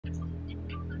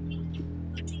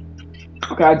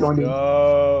Okay, I joined you.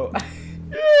 Go.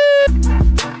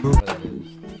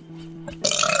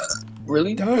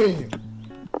 Really? Dang.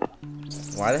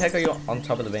 Why the heck are you on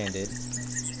top of the van, dude?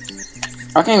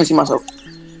 I can't even see myself.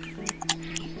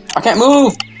 I can't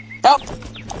move! Help!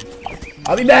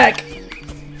 I'll be back!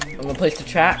 I'm gonna place the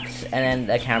tracks and then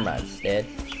the cameras, dude.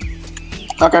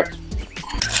 Okay.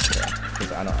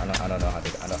 I don't know how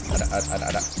to. I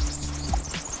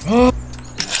don't.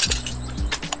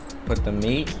 Put the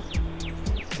meat.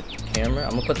 Put the camera.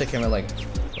 I'm gonna put the camera like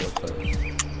real close.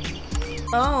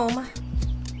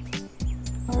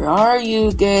 Where are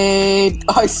you, Gabe?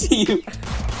 Oh, I see you.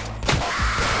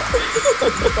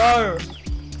 Fire!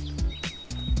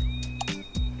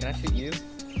 Can I shoot you?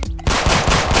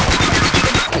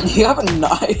 You have a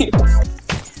knife.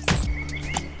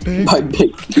 Big. My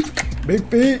big. Big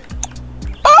beat.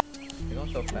 You're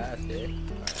going so fast, dude.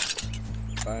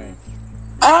 Alright. Fine.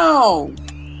 Ow!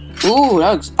 Ooh,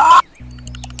 that looks. Ah!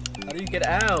 How do you get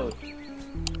out?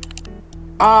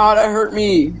 Ah, that hurt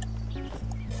me.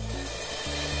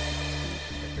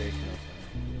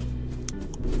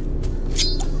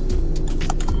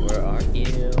 Where are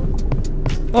you?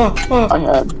 Oh, I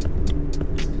had.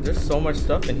 There's so much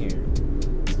stuff in here.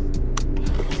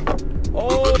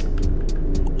 Oh!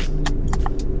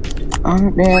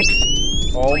 I'm back.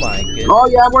 Oh my goodness. Oh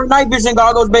yeah, I'm wearing night vision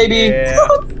goggles, baby. Yeah.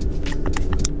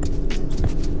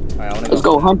 Alright, I wanna go. Let's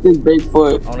go hunt this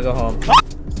Bigfoot. I wanna go home.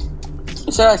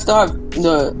 It said I still have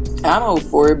the ammo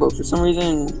for it, but for some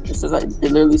reason it says it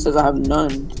literally says I have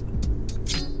none.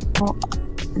 Oh,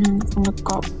 from the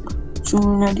cop,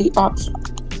 shooting at the ops.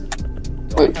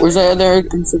 Wait, where's that other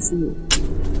M16?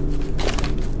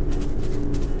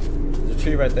 There's a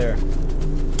tree right there.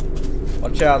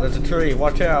 Watch out, there's a tree,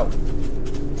 watch out.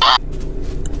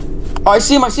 Oh, I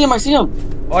see him, I see him, I see him.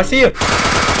 Oh, I see you.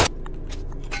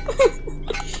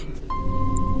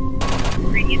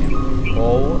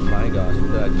 Oh my gosh,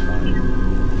 that's fine.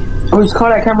 Oh, he's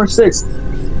caught at camera 6.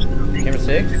 Camera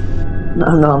 6? No,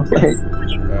 I'm playing.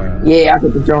 Yeah, I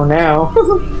got the drone now.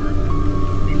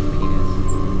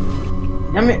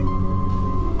 Damn it.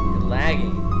 You're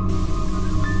lagging.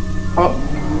 Oh.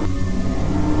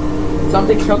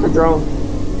 Something killed the drone.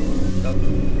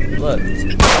 Look.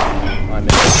 Oh, I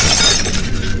missed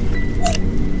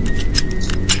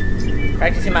it.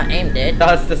 Practicing my aim, dude.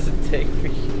 That doesn't take me.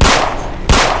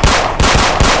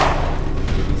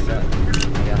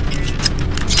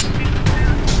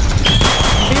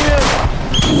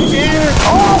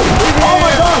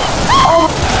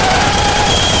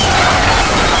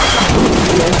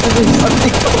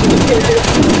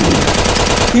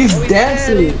 He's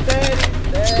dancing.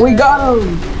 We got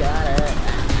him.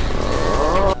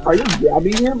 Are you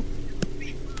grabbing him?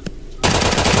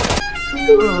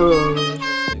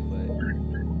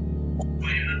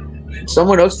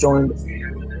 Someone else joined.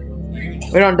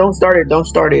 Wait on, don't start it. Don't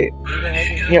start it.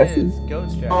 Yes.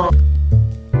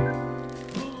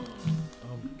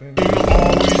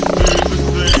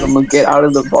 I'm gonna get out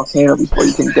of the volcano before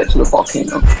you can get to the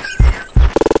volcano.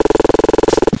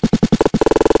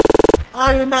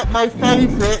 I am at my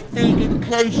favourite vegan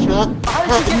place shop, and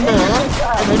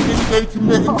I'm just going to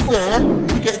look there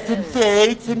to get some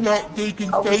food, some like vegan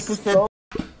steak or something.